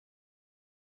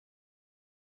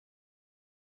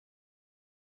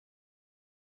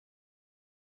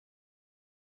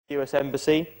US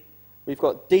Embassy. We've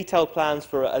got detailed plans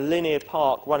for a linear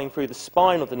park running through the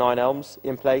spine of the Nine Elms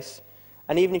in place.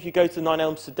 And even if you go to the Nine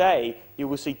Elms today, you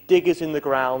will see diggers in the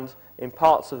ground in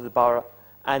parts of the borough,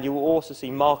 and you will also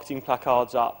see marketing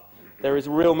placards up. There is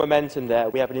real momentum there.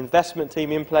 We have an investment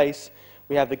team in place.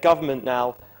 We have the government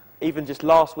now, even just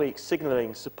last week,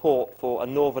 signalling support for a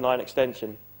Northern Line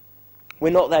extension.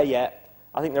 We're not there yet.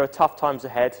 I think there are tough times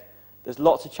ahead. There's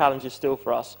lots of challenges still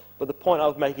for us. But the point I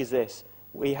would make is this.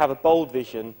 We have a bold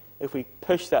vision. If we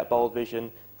push that bold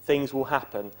vision, things will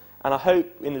happen. And I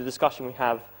hope in the discussion we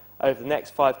have over the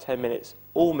next 5–10 minutes,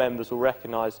 all members will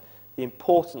recognise the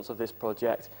importance of this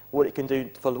project, what it can do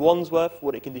for Wandsworth,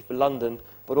 what it can do for London,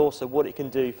 but also what it can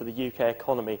do for the UK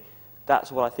economy.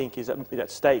 That's what I think is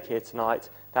at stake here tonight.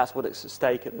 That's what is at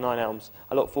stake at the Nine Elms.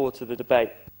 I look forward to the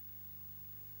debate.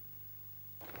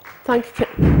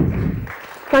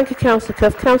 Thank you, Councillor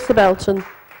Clough. Councillor Belton.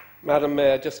 Madam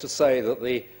Mayor, just to say that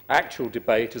the actual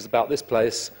debate is about this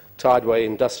place, Tideway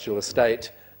Industrial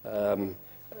Estate,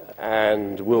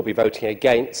 and we'll be voting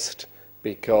against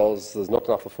because there's not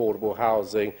enough affordable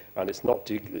housing and it's not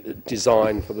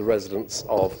designed for the residents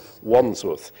of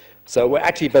Wandsworth. So we're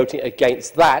actually voting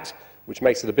against that, which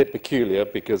makes it a bit peculiar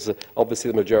because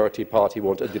obviously the majority party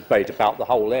want a debate about the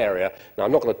whole area. Now,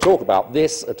 I'm not going to talk about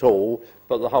this at all,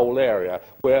 but the whole area,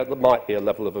 where there might be a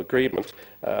level of agreement.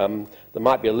 There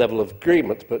might be a level of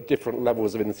agreement, but different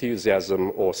levels of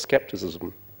enthusiasm or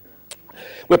scepticism.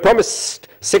 We're promised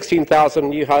 16,000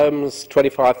 new homes,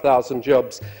 25,000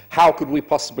 jobs. How could we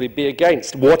possibly be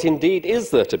against? What indeed is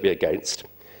there to be against?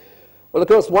 Well, of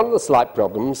course, one of the slight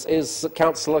problems is that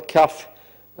Councillor Clough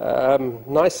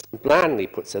nice and blandly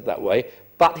puts it that way,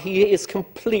 but he is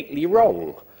completely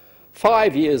wrong.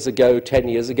 5 years ago, 10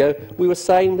 years ago, we were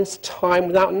saying this time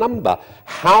without number.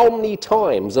 How many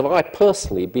times have I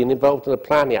personally been involved in a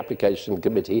planning application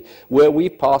committee where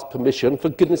we've passed permission for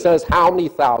goodness knows how many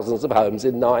thousands of homes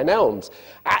in Nine Elms?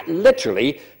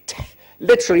 Literally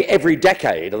every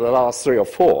decade of the last 3 or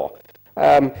 4.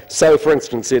 So, for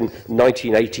instance, in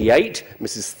 1988,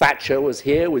 Mrs. Thatcher was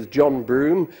here with John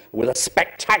Broome with a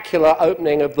spectacular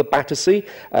opening of the Battersea.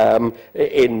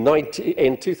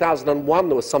 In 2001,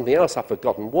 there was something else, I've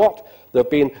forgotten what. There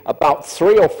have been about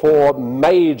 3 or 4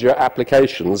 major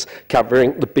applications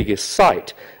covering the biggest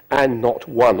site, and not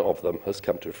one of them has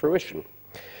come to fruition.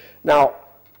 Now,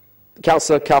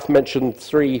 Councillor Clough mentioned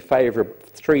three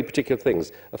particular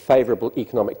things: a favourable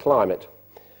economic climate.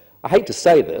 I hate to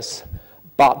say this,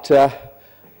 but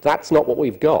that's not what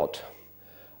we've got.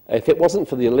 If it wasn't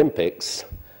for the Olympics,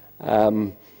 I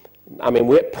mean,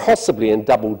 we're possibly in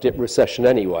double-dip recession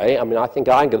anyway. I mean, I think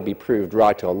I'm going to be proved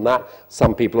right on that.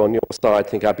 Some people on your side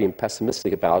think I've been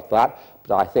pessimistic about that,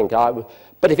 but I think I would.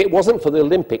 But if it wasn't for the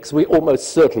Olympics, we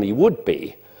almost certainly would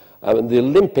be. The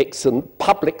Olympics and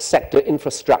public sector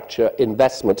infrastructure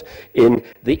investment in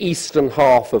the eastern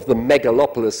half of the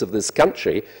megalopolis of this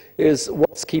country is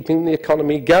what's keeping the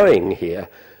economy going here.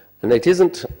 And it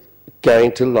isn't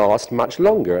going to last much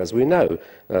longer, as we know.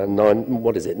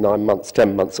 9 months,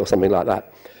 10 months or something like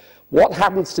that. What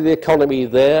happens to the economy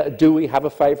there? Do we have a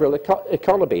favourable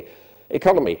economy?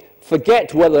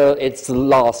 Forget whether it's the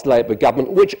last Labour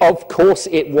government, which of course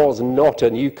it was not,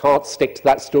 and you can't stick to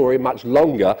that story much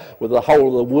longer with the whole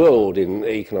of the world in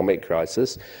economic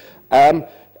crisis.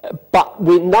 But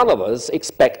none of us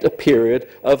expect a period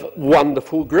of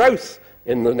wonderful growth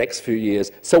in the next few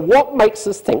years. So what makes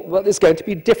us think that it's going to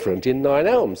be different in Nine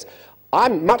Elms?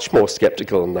 I'm much more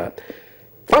sceptical than that.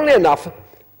 Funnily enough,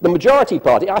 the majority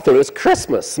party, I thought it was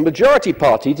Christmas, the majority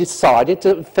party decided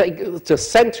to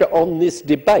centre on this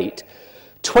debate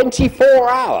 24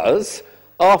 hours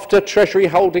after Treasury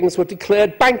Holdings were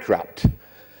declared bankrupt.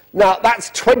 Now,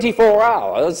 that's 24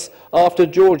 hours after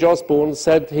George Osborne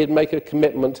said he'd make a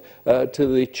commitment to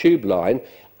the tube line,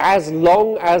 as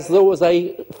long as there was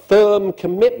a firm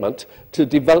commitment to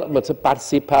development of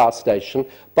Battersea Power Station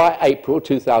by April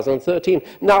 2013.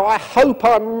 Now, I hope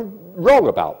I'm wrong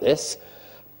about this,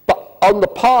 but on the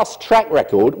past track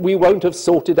record, we won't have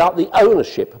sorted out the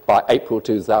ownership by April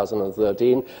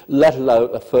 2013, let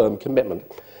alone a firm commitment.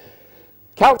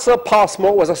 Councillor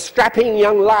Passmore was a strapping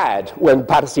young lad when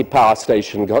Battersea Power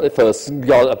Station first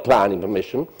got a planning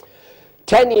permission.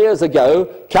 10 years ago,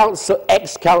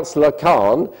 ex-Councillor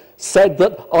Khan said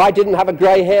that I didn't have a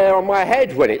grey hair on my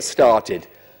head when it started.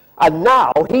 And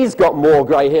now he's got more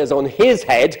grey hairs on his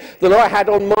head than I had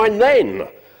on mine then.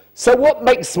 So what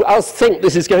makes us think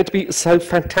this is going to be so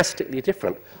fantastically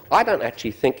different? I don't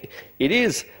actually think it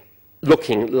is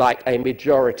looking like a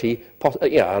majority,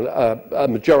 it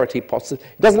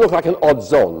doesn't look like an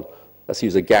odds-on, let's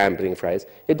use a gambling phrase.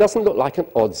 It doesn't look like an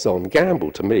odds-on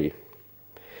gamble to me.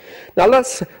 Now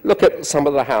let's look at some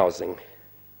of the housing.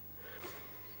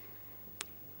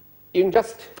 You can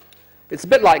just, it's a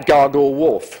bit like Gargoyle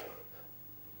Wharf.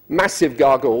 Massive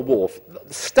Gargoyle Wharf,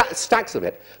 stacks of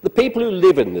it. The people who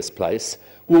live in this place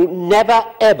will never,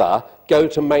 ever go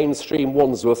to mainstream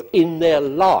Wandsworth in their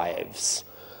lives.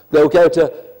 They'll go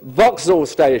to Vauxhall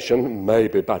Station,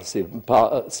 maybe Battersea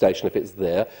Station if it's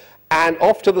there, and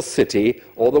off to the city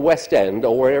or the West End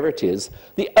or wherever it is.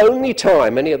 The only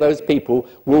time any of those people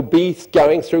will be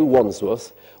going through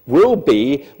Wandsworth will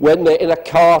be when they're in a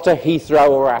car to Heathrow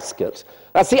or Ascot.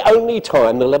 That's the only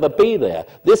time they'll ever be there.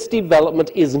 This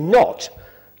development is not,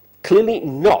 clearly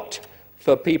not,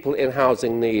 for people in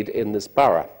housing need in this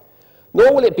borough.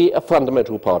 Nor will it be a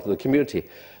fundamental part of the community.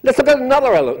 Let's look at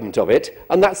another element of it,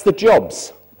 and that's the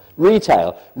jobs.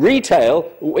 Retail.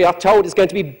 Retail, we are told, is going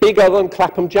to be bigger than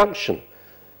Clapham Junction.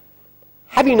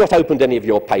 Have you not opened any of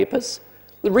your papers?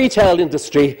 The retail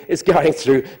industry is going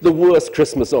through the worst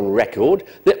Christmas on record.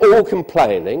 They're all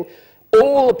complaining.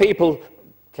 All the people,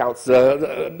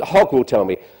 Councillor Hogg will tell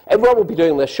me, everyone will be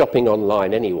doing their shopping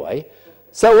online anyway.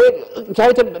 So we're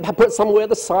going to put somewhere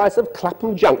the size of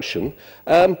Clapham Junction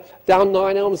down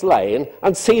 9 Elms Lane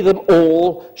and see them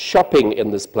all shopping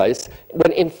in this place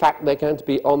when in fact they're going to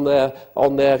be on their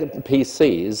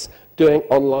PCs doing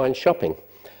online shopping.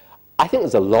 I think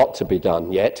there's a lot to be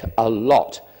done yet, a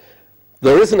lot.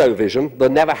 There is no vision. There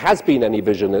never has been any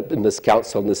vision in this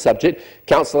council on this subject.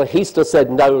 Councillor Heaster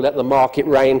said no, let the market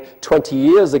reign 20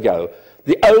 years ago.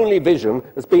 The only vision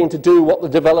has been to do what the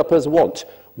developers want.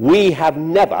 We have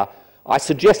never, I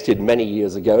suggested many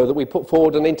years ago that we put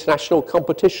forward an international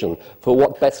competition for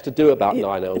what best to do about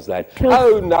 9 Elms Lane.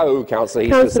 Oh no, Councillor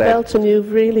Heaster said. Councillor Belton,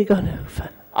 you've really gone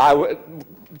over.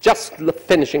 Just the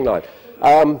finishing line.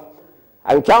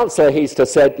 And Councillor Heaster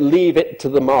said, leave it to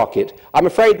the market. I'm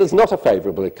afraid there's not a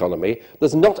favourable economy.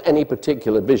 There's not any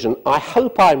particular vision. I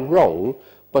hope I'm wrong,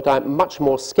 but I'm much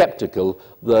more sceptical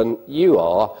than you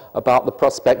are about the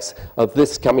prospects of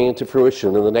this coming into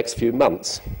fruition in the next few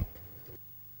months.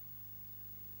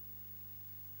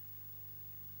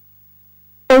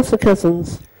 Councillor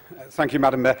Cousins. Thank you,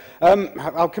 Madam Mayor.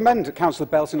 I'll commend Councillor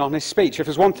Belton on his speech. If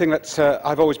there's one thing that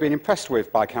I've always been impressed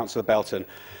with by Councillor Belton,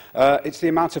 it's the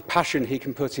amount of passion he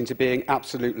can put into being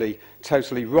absolutely,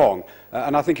 totally wrong.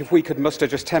 And I think if we could muster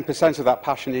just 10% of that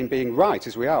passion in being right,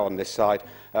 as we are on this side,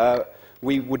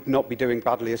 we would not be doing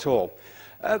badly at all.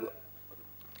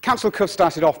 Councillor Cuff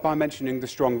started off by mentioning the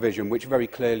strong vision, which very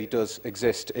clearly does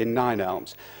exist in 9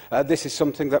 Elms. This is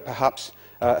something that perhaps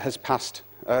has passed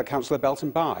Councillor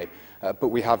Belton by. But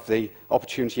we have the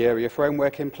opportunity area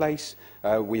framework in place.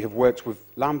 We have worked with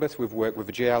Lambeth, we've worked with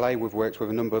the GLA, we've worked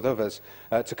with a number of others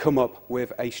to come up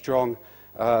with a strong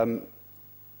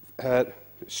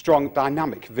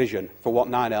dynamic vision for what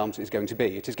 9 Elms is going to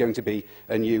be. It is going to be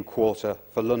a new quarter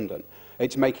for London.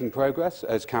 It's making progress.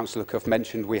 As Councillor Cuff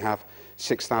mentioned, we have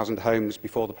 6,000 homes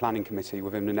before the Planning Committee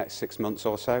within the next 6 months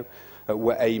or so.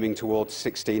 We're aiming towards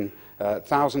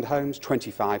 16,000 homes,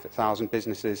 25,000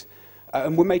 businesses.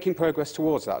 And we're making progress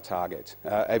towards that target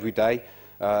every day.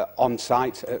 On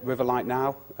site at Riverlight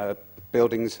now,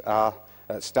 buildings are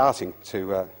starting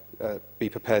to be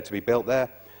prepared to be built there.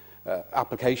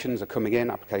 Applications are coming in,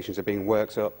 applications are being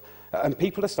worked up, and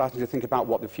people are starting to think about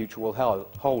what the future will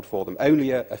hold for them.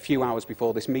 Only a few hours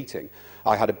before this meeting,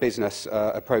 I had a business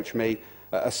approach me,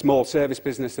 a small service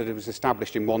business that was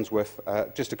established in Wandsworth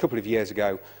just a couple of years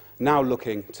ago, now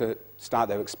looking to start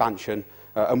their expansion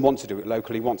and want to do it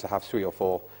locally, want to have 3 or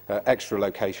 4 extra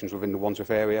locations within the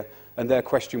Wandsworth area. And their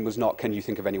question was not, can you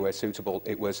think of anywhere suitable?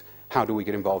 It was, how do we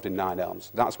get involved in 9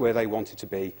 Elms? That's where they wanted to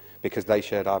be, because they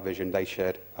shared our vision, they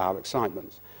shared our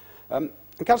excitement. And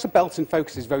Councillor Belton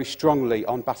focuses very strongly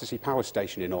on Battersea Power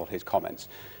Station in all his comments.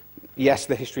 Yes,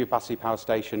 the history of Battersea Power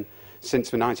Station since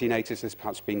the 1980s has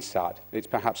perhaps been sad. It's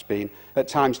perhaps been, at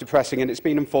times, depressing, and it's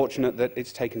been unfortunate that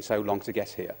it's taken so long to get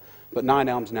here. But 9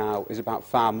 Elms now is about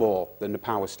far more than the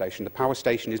power station. The power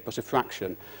station is but a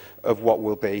fraction of what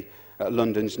will be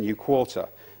London's new quarter.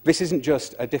 This isn't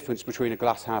just a difference between a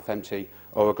glass half empty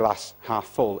or a glass half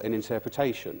full in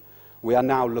interpretation. We are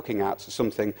now looking at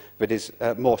something that is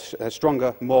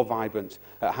stronger, more vibrant,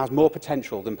 has more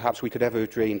potential than perhaps we could ever have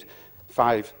dreamed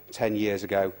 5, 10 years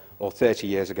ago or 30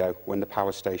 years ago when the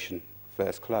power station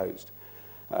first closed.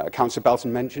 Councillor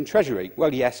Belton mentioned Treasury.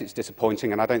 Well, yes, it's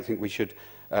disappointing, and I don't think we should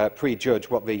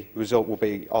prejudge what the result will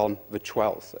be on the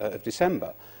 12th of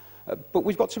December. But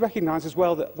we've got to recognise as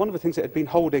well that one of the things that had been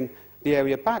holding the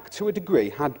area back to a degree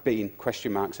had been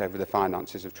question marks over the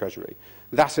finances of Treasury.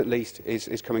 That, at least,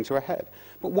 is coming to a head.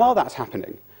 But while that's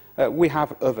happening, We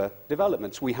have other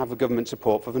developments. We have the government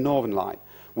support for the Northern Line.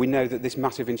 We know that this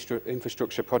massive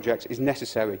infrastructure project is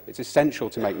necessary. It's essential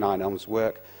to make Nine Elms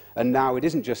work. And now it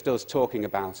isn't just us talking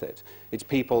about it. It's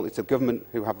people, it's the government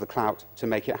who have the clout to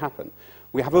make it happen.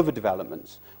 We have other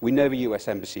developments. We know the US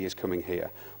Embassy is coming here.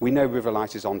 We know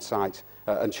Riverlight is on site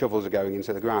and shovels are going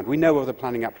into the ground. We know other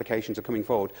planning applications are coming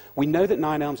forward. We know that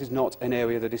Nine Elms is not an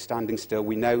area that is standing still.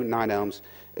 We know Nine Elms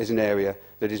is an area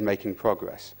that is making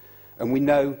progress. And we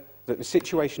know that the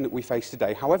situation that we face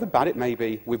today, however bad it may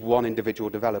be with one individual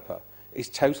developer, is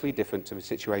totally different to the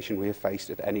situation we have faced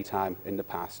at any time in the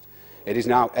past. It is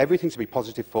now everything to be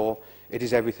positive for. It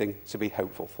is everything to be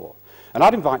hopeful for. And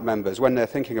I'd invite members, when they're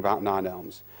thinking about Nine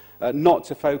Elms, not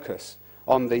to focus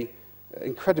on the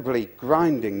incredibly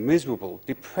grinding, miserable,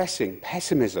 depressing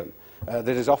pessimism that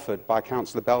is offered by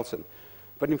Councillor Belton,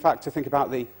 but in fact to think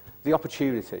about the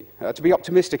opportunity, to be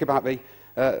optimistic about the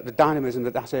dynamism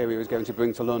that that area is going to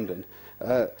bring to London,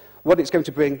 what it's going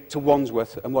to bring to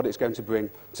Wandsworth and what it's going to bring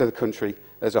to the country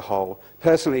as a whole.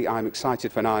 Personally, I'm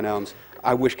excited for Nine Elms.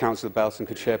 I wish Councillor Belton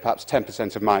could share perhaps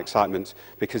 10% of my excitement,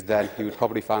 because then he would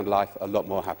probably find life a lot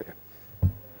more happier.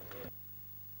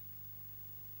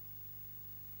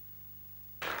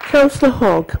 Councillor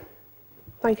Hogg.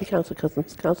 Thank you, Councillor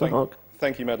Cousins. Councillor Hogg.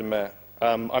 Thank you, Madam Mayor.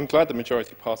 I'm glad the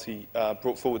majority party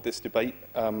brought forward this debate,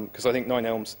 because I think Nine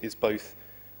Elms is both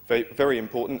very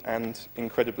important and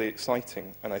incredibly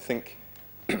exciting. And I think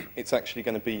it's actually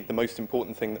going to be the most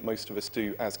important thing that most of us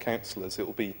do as councillors. It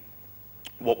will be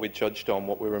what we're judged on,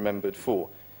 what we're remembered for.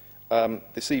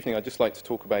 This evening, I'd just like to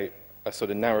talk about a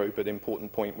sort of narrow but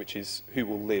important point, which is who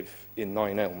will live in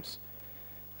Nine Elms.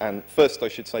 And first, I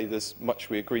should say there's much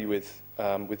we agree with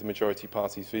the majority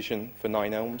party's vision for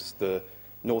Nine Elms, the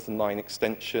Northern Line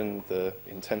extension, the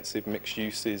intensive mixed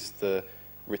uses, the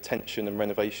retention and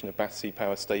renovation of Battersea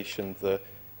Power Station, the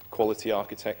quality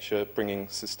architecture, bringing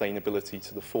sustainability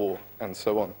to the fore, and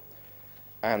so on.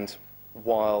 And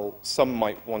while some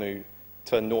might want to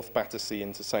turn North Battersea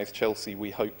into South Chelsea, we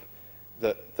hope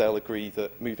that they'll agree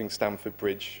that moving Stamford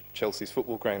Bridge, Chelsea's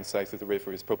football ground, south of the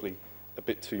river is probably a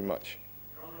bit too much.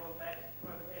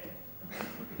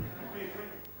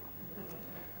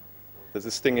 There's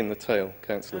a sting in the tail,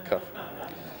 Councillor Cuff.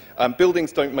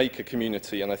 Buildings don't make a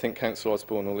community, and I think Councillor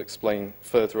Osborne will explain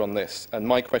further on this. And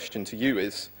my question to you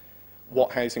is,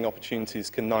 what housing opportunities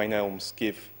can Nine Elms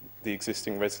give the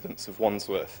existing residents of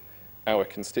Wandsworth, our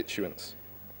constituents?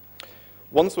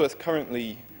 Wandsworth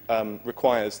currently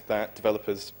requires that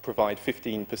developers provide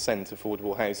 15%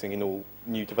 affordable housing in all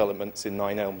new developments in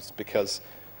Nine Elms, because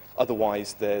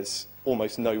otherwise there's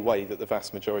almost no way that the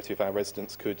vast majority of our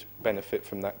residents could benefit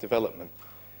from that development.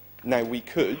 Now, we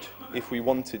could, if we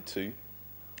wanted to,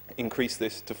 increase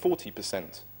this to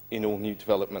 40% in all new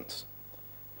developments.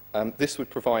 This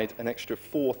would provide an extra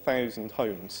 4,000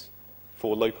 homes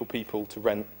for local people to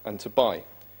rent and to buy.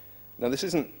 Now, this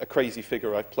isn't a crazy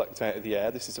figure I've plucked out of the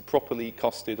air. This is a properly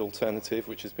costed alternative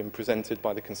which has been presented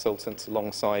by the consultants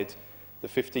alongside the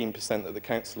 15% that the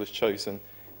council has chosen.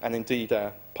 And indeed,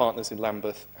 our partners in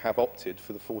Lambeth have opted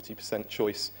for the 40%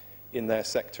 choice in their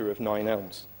sector of Nine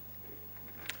Elms.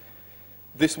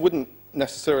 This wouldn't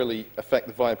necessarily affect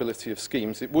the viability of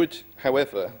schemes. It would,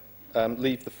 however,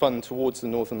 leave the fund towards the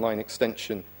Northern Line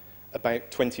extension about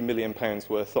 £20 million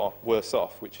worse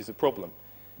off, which is a problem.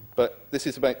 But this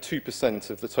is about 2%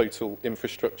 of the total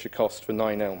infrastructure cost for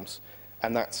Nine Elms,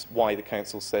 and that's why the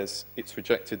council says it's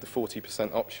rejected the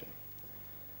 40% option.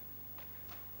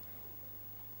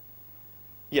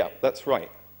 Yeah, that's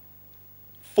right.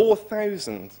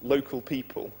 4,000 local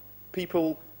people,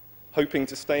 people hoping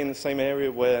to stay in the same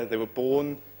area where they were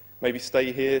born, maybe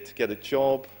stay here to get a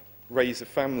job, raise a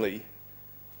family,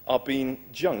 are being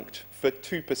junked for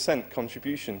 2%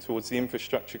 contribution towards the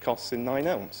infrastructure costs in Nine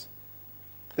Elms.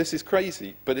 This is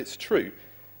crazy, but it's true.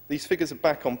 These figures are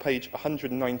back on page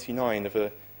 199 of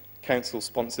a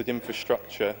council-sponsored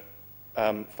infrastructure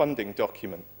funding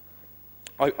document.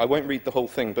 I won't read the whole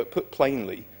thing, but put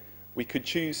plainly, we could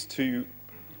choose to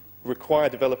require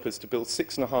developers to build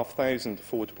 6,500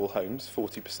 affordable homes,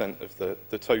 40% of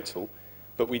the total,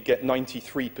 but we'd get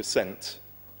 93%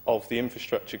 of the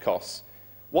infrastructure costs.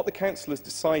 What the council has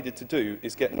decided to do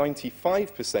is get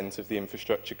 95% of the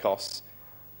infrastructure costs,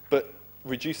 but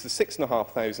reduce the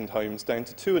 6,500 homes down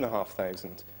to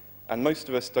 2,500. And most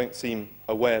of us don't seem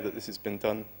aware that this has been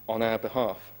done on our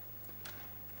behalf.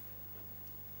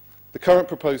 The current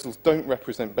proposals don't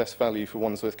represent best value for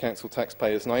Wandsworth Council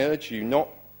taxpayers, and I urge you, not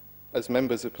as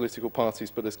members of political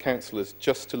parties, but as councillors,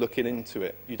 just to look into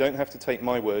it. You don't have to take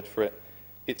my word for it.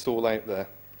 It's all out there.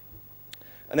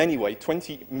 And anyway,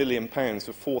 £20 million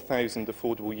for 4,000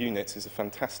 affordable units is a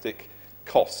fantastic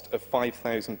cost of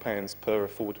 £5,000 per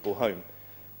affordable home.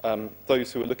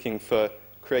 Those who are looking for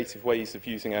creative ways of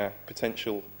using our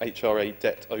potential HRA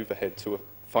debt overhead to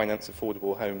finance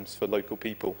affordable homes for local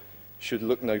people should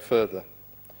look no further.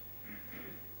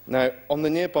 Now, on the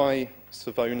nearby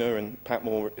Savona and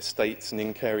Patmore estates and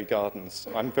in Carey Gardens,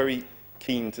 I'm very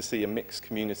keen to see a mixed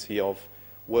community of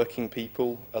working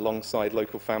people alongside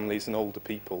local families and older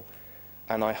people.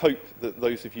 And I hope that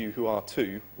those of you who are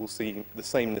too will see the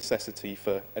same necessity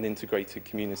for an integrated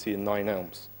community in Nine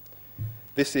Elms.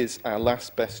 This is our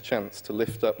last best chance to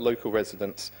lift up local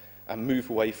residents and move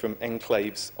away from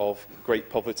enclaves of great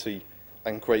poverty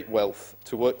and great wealth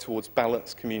to work towards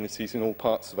balanced communities in all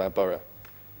parts of our borough.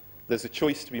 There's a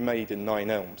choice to be made in Nine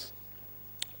Elms.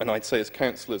 And I'd say as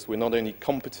councillors, we're not only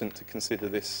competent to consider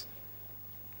this,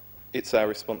 it's our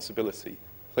responsibility.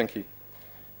 Thank you.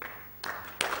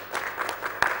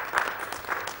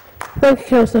 Thank you,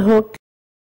 Councillor Hogg.